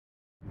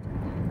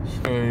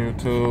Good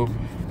YouTube.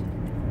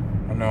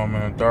 I know I'm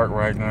in the dark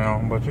right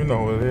now, but you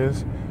know what it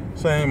is.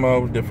 Same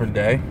old, different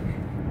day.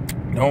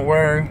 Don't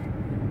worry.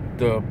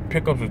 The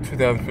pickups of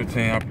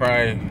 2015, I'll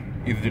probably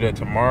either do that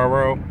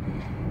tomorrow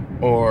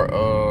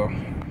or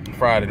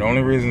Friday. The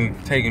only reason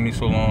it's taking me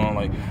so long,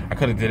 like I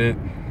could have did it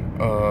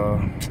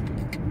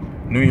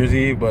New Year's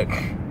Eve, but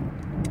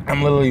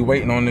I'm literally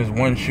waiting on this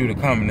one shoe to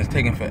come, and it's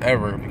taking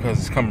forever because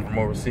it's coming from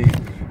overseas.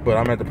 But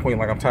I'm at the point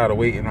like I'm tired of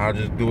waiting. I'll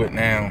just do it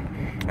now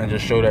and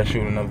just show that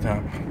shoe another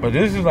time. But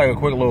this is like a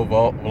quick little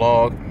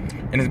vlog,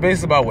 and it's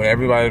based about what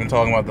everybody's been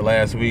talking about the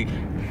last week,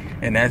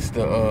 and that's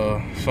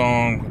the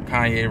song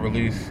Kanye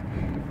released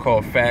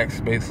called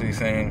Facts, basically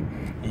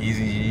saying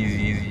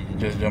Yeezy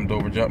just jumped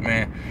over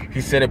Jumpman.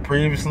 He said it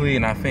previously,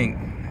 and I think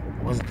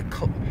was it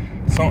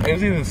the song? It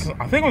was either,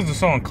 I think it was the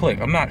song Click.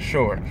 I'm not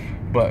sure,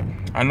 but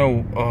I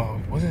know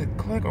was it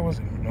Click or was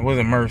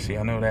it Mercy?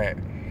 I know that.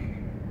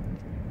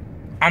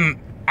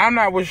 I'm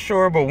not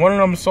sure, but one of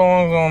them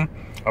songs on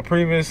a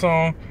previous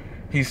song,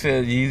 he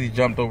said Yeezy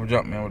jumped over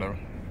Jumpman,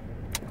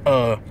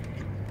 whatever.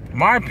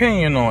 My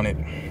opinion on it,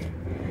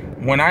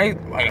 when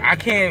I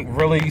can't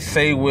really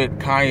say what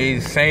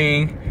Kanye's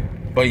saying,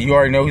 but you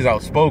already know he's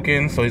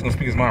outspoken, so he's gonna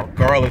speak his mind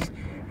regardless.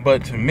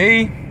 But to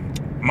me,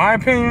 my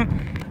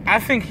opinion, I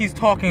think he's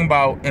talking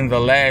about in the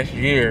last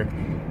year,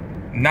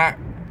 not,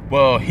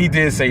 well, he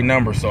did say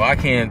numbers, so I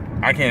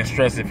can't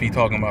stress if he's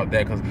talking about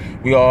that, because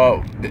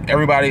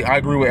everybody, I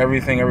agree with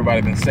everything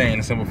everybody been saying.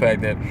 The simple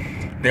fact that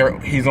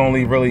he's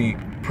only really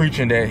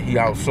preaching that he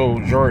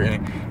outsold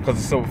Jordan, because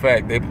the simple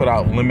fact they put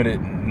out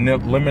limited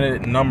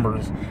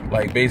numbers,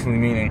 like basically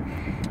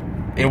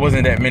meaning it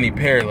wasn't that many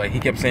pairs. Like he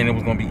kept saying it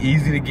was going to be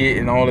easy to get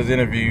in all his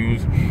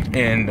interviews,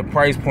 and the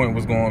price point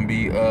was going to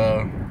be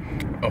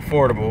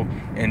affordable.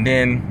 And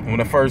then when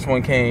the first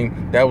one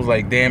came, that was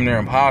like damn near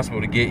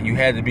impossible to get. You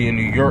had to be in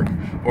New York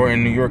or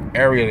in New York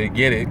area to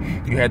get it.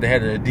 You had to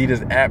have the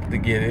Adidas app to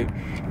get it,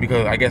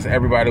 because I guess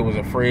everybody was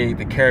afraid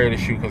to carry the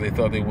shoe because they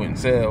thought they wouldn't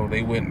sell.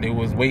 They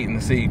was waiting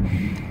to see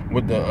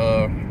what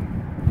the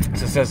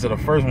success of the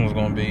first one was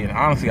going to be. And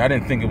honestly, I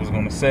didn't think it was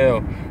going to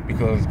sell,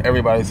 because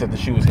everybody said the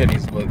shoe was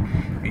hideous. But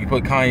you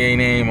put Kanye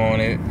name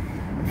on it,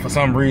 for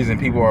some reason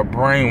people are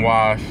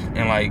brainwashed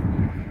and like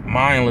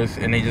mindless,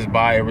 and they just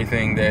buy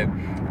everything that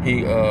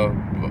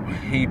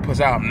he puts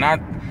out, not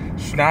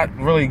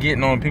really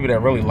getting on people that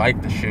really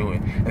like the shoe.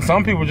 And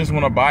some people just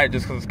want to buy it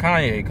just because it's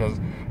Kanye. Because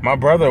my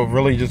brother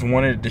really just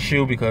wanted the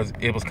shoe because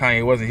it was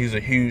Kanye West, and he's a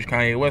huge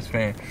Kanye West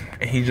fan,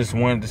 and he just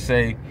wanted to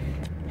say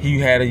he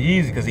had a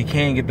Yeezy because he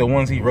can't get the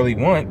ones he really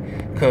want,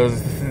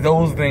 because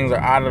those things are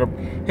out of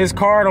his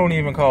car don't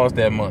even cost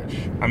that much.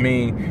 I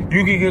mean,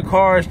 you can get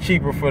cars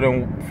cheaper for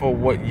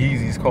what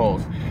Yeezys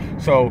cost.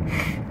 So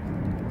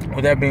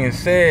with that being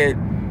said,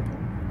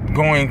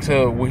 going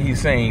to what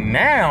he's saying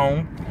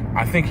now,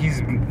 I think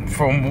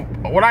from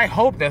what I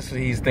hope that's what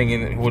he's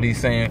thinking, what he's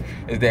saying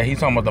is that he's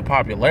talking about the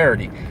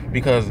popularity.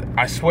 Because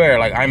I swear,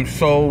 like, I'm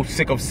so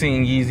sick of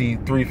seeing Yeezy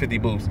 350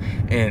 boosts,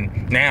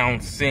 and now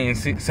I'm seeing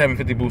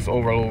 750 boosts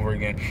over and over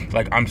again.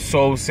 Like, I'm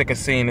so sick of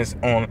seeing this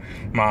on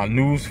my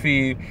news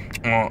feed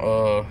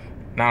on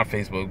not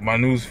Facebook, my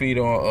news feed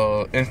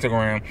on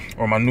Instagram,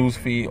 or my news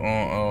feed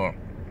on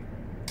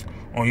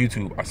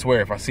YouTube. I swear,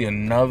 if I see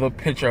another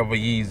picture of a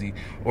Yeezy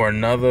or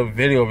another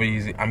video of a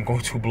Yeezy, I'm going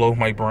to blow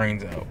my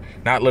brains out.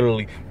 Not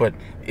literally, but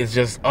it's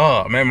just,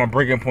 man, my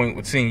breaking point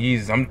with seeing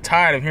Yeezys. I'm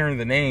tired of hearing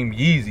the name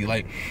Yeezy.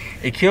 Like,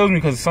 it kills me,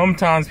 because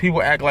sometimes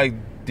people act like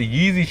the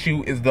Yeezy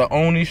shoe is the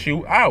only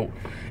shoe out.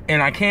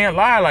 And I can't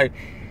lie, like,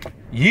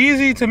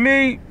 Yeezy to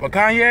me, or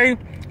Kanye,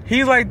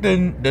 he's like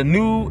the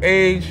new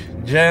age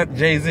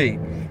Jay-Z.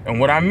 And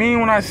what I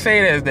mean when I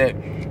say that is that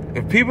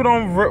if people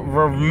don't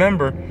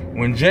remember,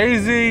 when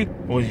Jay-Z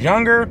was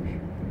younger,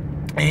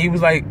 and he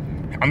was like,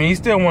 I mean, he's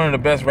still one of the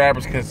best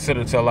rappers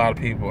considered to a lot of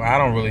people.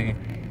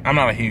 I'm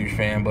not a huge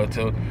fan, but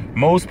to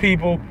most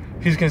people,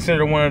 he's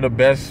considered one of the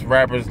best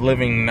rappers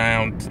living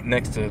now,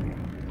 next to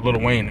Lil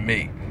Wayne to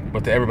me.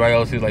 But to everybody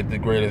else, he's like the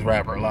greatest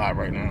rapper alive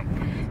right now.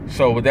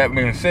 So with that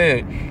being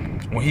said,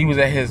 when he was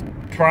at his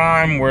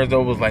prime, where there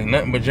was like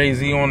nothing but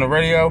Jay-Z on the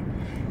radio,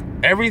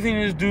 everything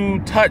this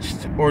dude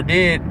touched or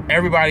did,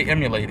 everybody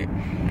emulated.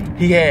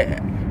 He had,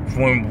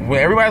 when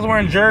everybody's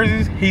wearing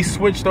jerseys, he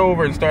switched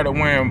over and started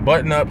wearing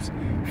button-ups,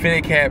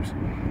 fitted caps,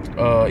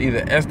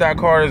 either S.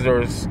 Carters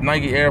or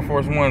Nike Air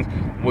Force Ones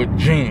with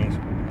jeans.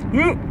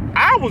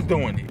 I was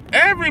doing it.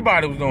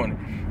 Everybody was doing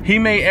it. He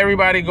made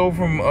everybody go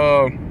from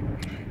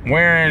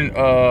wearing,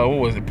 what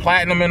was it,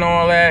 platinum and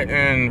all that,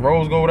 and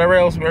rose gold, whatever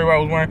else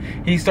everybody was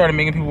wearing. He started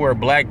making people wear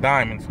black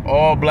diamonds,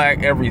 all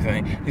black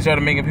everything. He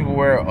started making people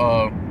wear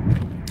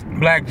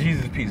black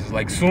Jesus pieces.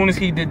 Like, soon as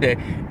he did that,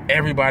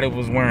 everybody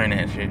was wearing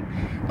that shit.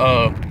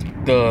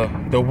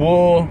 The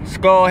wool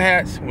skull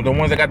hats, with the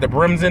ones that got the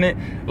brims in it,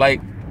 like,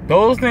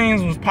 those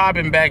things was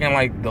popping back in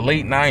like the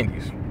late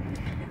 90s.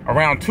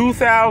 Around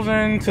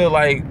 2000 to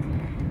like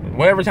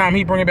whatever time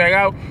he bring it back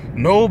out,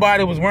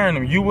 nobody was wearing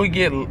them. You would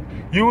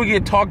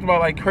get talked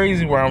about like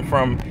crazy where I'm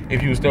from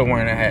if you were still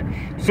wearing that hat.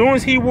 As soon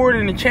as he wore it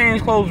in the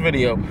change clothes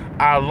video,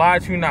 I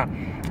lied to you not,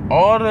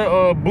 all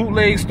the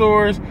bootleg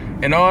stores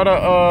and all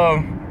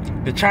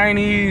the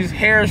Chinese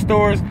hair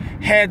stores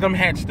had them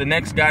hats the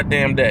next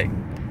goddamn day.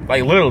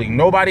 Like, literally,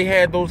 nobody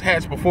had those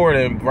hats before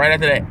them. Right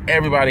after that,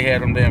 everybody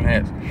had them damn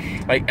hats.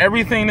 Like,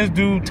 everything this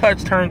dude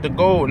touched turned to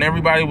gold,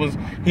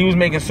 and he was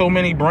making so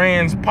many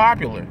brands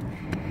popular.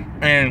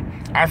 And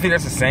I think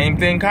that's the same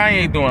thing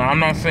Kanye doing. I'm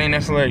not saying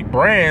necessarily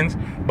brands,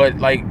 but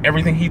like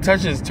everything he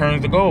touches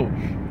turns to gold.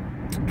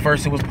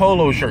 First it was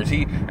polo shirts.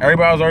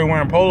 Everybody was already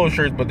wearing polo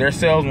shirts, but their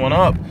sales went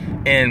up,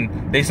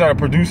 and they started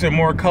producing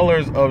more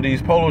colors of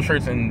these polo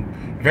shirts in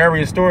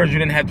various stores. You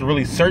didn't have to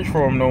really search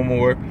for them no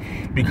more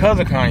because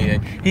of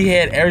Kanye. He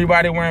had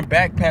everybody wearing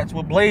backpacks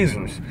with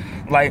blazers.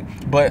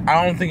 But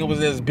I don't think it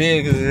was as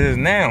big as it is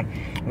now.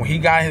 When he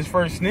got his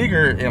first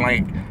sneaker,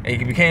 and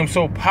it became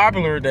so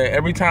popular that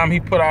every time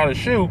he put out a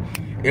shoe,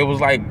 it was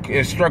like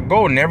it struck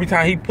gold. And every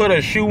time he put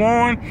a shoe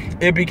on,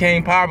 it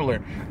became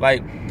popular.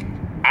 Like,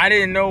 I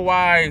didn't know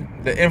why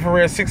the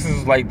infrared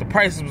 6s, like, the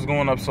prices was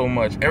going up so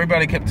much.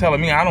 Everybody kept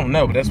telling me, I don't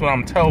know, but that's what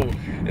I'm told.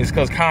 It's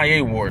because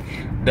Kanye wore it.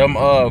 Them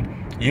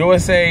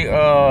USA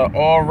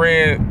all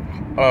red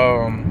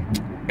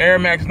Air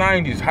Max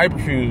 90s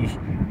Hyperfuse.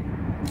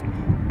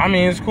 I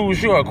mean, it's cool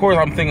shoe. Of course,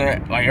 I'm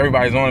thinking like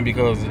everybody's on it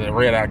because of the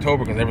Red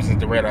October. Because ever since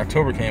the Red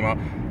October came out,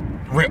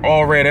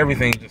 all red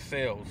everything just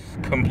sells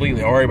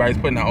completely. Or everybody's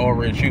putting out all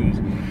red shoes.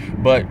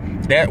 But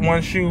that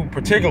one shoe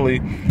particularly,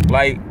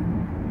 like,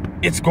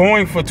 it's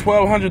going for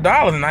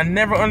 $1,200, and I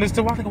never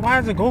understood why. Why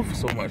does it go for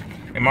so much?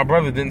 And my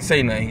brother didn't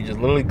say nothing. He just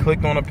literally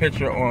clicked on a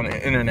picture on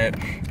the internet,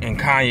 and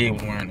Kanye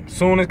was wearing them.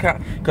 Soon as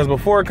because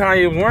before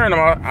Kanye was wearing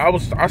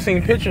them, I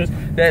seen pictures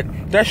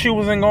that shoe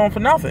wasn't going for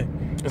nothing.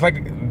 It's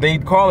like they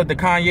call it the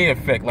Kanye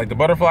effect, like the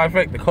butterfly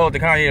effect. They call it the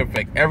Kanye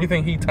effect.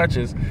 Everything he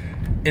touches,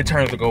 it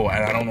turns to gold.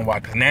 And I don't know why.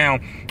 Because now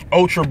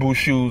Ultra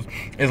Boost shoes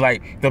is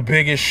like the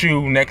biggest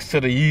shoe next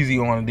to the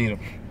Yeezy on Adidas.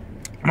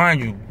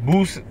 Mind you,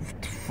 Boost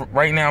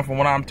right now, from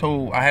what I'm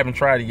told, I haven't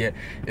tried it yet,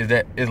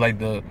 is like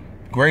the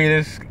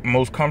greatest,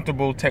 most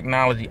comfortable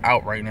technology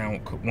out right now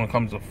when it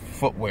comes to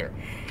footwear.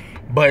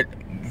 But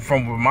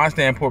from my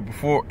standpoint,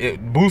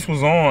 Boost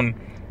was on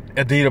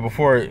Adidas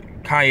before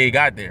Kanye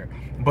got there,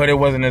 but it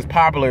wasn't as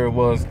popular it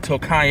was till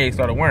Kanye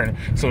started wearing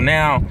it. So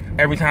now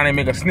every time they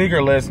make a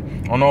sneaker list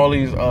on all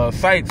these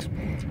sites,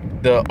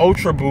 the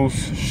Ultra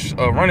Boost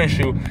running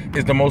shoe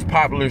is the most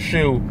popular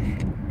shoe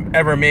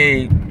ever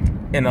made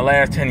in the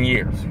last 10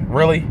 years.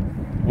 Really?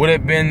 Would it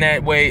have been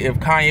that way if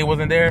Kanye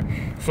wasn't there?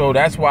 So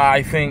that's why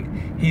I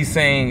think he's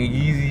saying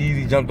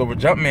Yeezy jumped over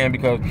Jumpman,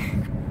 because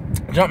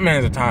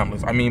Jumpman is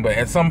timeless. I mean, but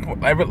at some point,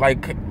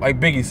 like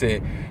Biggie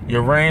said,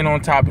 your reign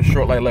on top is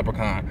short like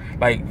Leprechaun.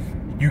 Like,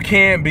 you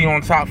can't be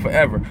on top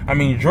forever. I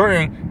mean,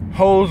 Jordan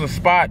holds a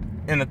spot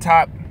in the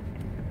top,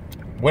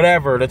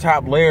 whatever, the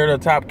top layer, the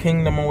top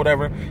kingdom or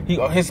whatever.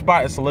 His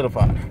spot is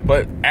solidified.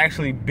 But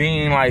actually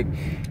being like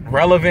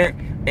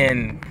relevant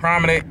and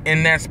prominent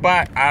in that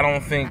spot, I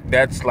don't think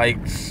that's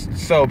like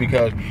so,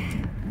 because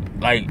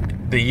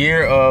like the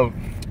year of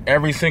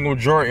every single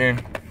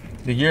Jordan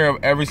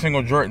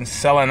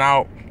selling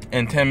out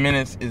in 10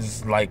 minutes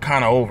is like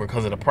kind of over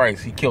because of the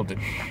price. He killed it.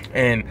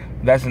 And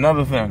that's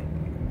another thing.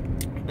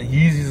 The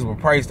Yeezys were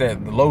priced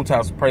at, the low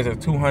tops were priced at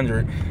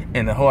 $200,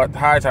 and the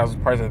high tops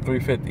were priced at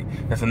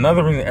 $350. That's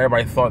another reason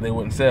everybody thought they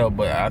wouldn't sell.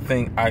 But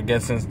I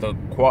guess since the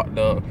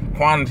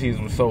quantities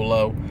were so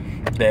low,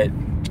 that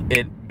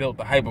it built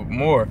the hype up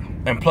more.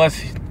 And plus,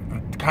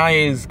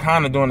 Kanye's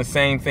kind of doing the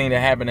same thing that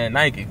happened at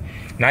Nike.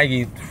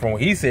 Nike, from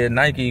what he said,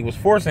 Nike was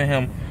forcing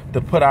him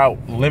to put out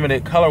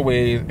limited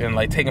colorways and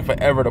like taking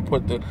forever to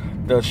put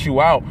the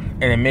shoe out,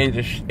 and it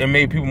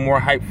made people more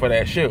hyped for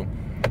that shoe.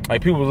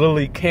 Like, people were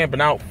literally camping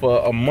out for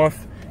a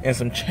month and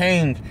some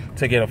change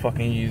to get a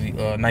fucking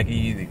Yeezy,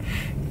 Nike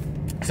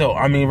Yeezy. So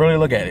I mean, really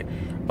look at it.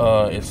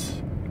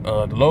 It's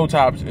the low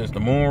tops is the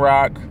Moon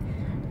Rock,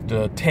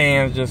 the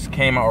tans just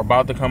came out or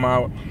about to come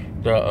out,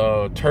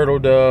 the Turtle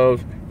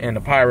Doves, and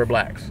the Pirate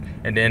Blacks.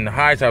 And then the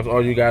high tops,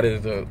 all you got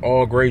is the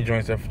all gray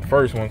joints, the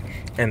first ones,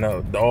 and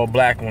the all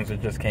black ones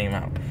that just came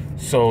out.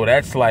 So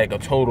that's like a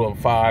total of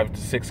 5 to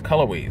 6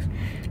 colorways.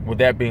 With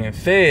that being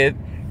said,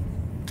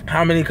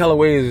 how many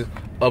colorways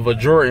of a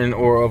Jordan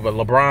or of a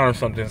LeBron or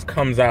something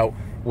comes out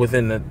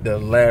within the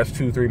last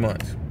 2-3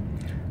 months?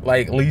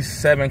 Like at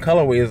least 7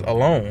 colorways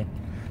alone.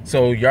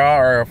 So y'all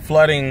are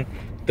flooding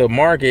the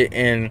market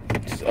and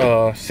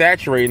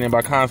saturating it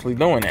by constantly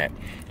doing that.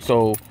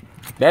 So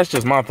that's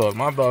just my thoughts.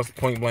 My thoughts,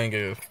 point blank,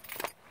 is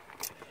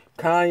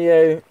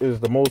Kanye is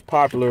the most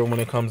popular when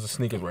it comes to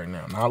sneakers right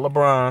now. Not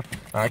LeBron,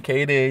 not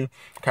KD,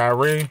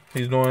 Kyrie.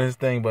 He's doing his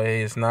thing, but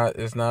hey, it's not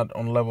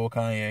on the level of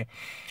Kanye.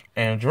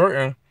 And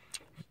Jordan,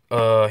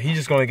 he's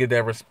just gonna get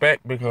that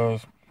respect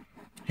because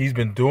he's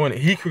been doing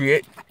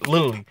it.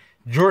 Literally,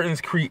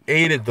 Jordan's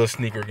created the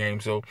sneaker game,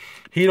 so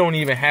he don't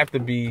even have to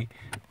be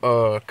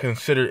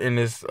considered in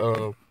this.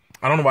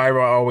 I don't know why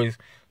everyone always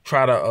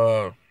try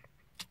to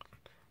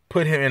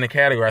put him in a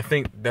category. I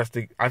think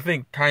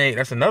Kanye,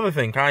 that's another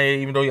thing. Kanye,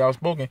 even though y'all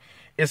spoken,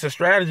 it's a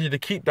strategy to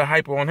keep the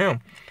hype on him.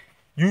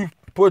 You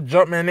put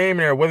Jumpman name in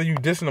there, whether you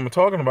dissing him or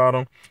talking about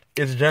him,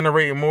 it's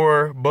generating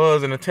more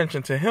buzz and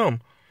attention to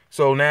him.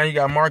 So now you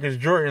got Marcus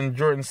Jordan,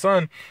 Jordan's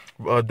son,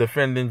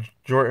 defending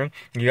Jordan.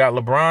 You got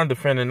LeBron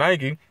defending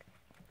Nike.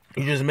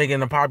 You're just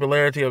making the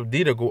popularity of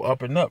Adidas go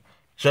up and up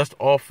just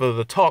off of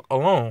the talk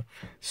alone.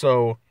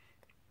 So,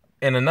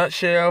 in a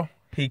nutshell,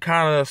 he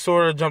kind of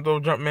sort of jumped over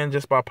Jumpman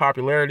just by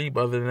popularity.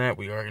 But other than that,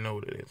 we already know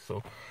what it is.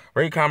 So,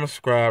 rate, comment,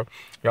 subscribe.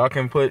 Y'all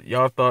can put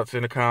y'all thoughts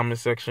in the comment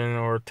section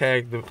or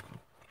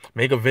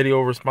make a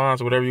video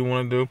response, whatever you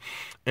want to do,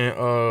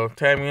 and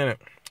tag me in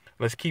it.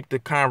 Let's keep the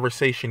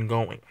conversation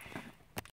going.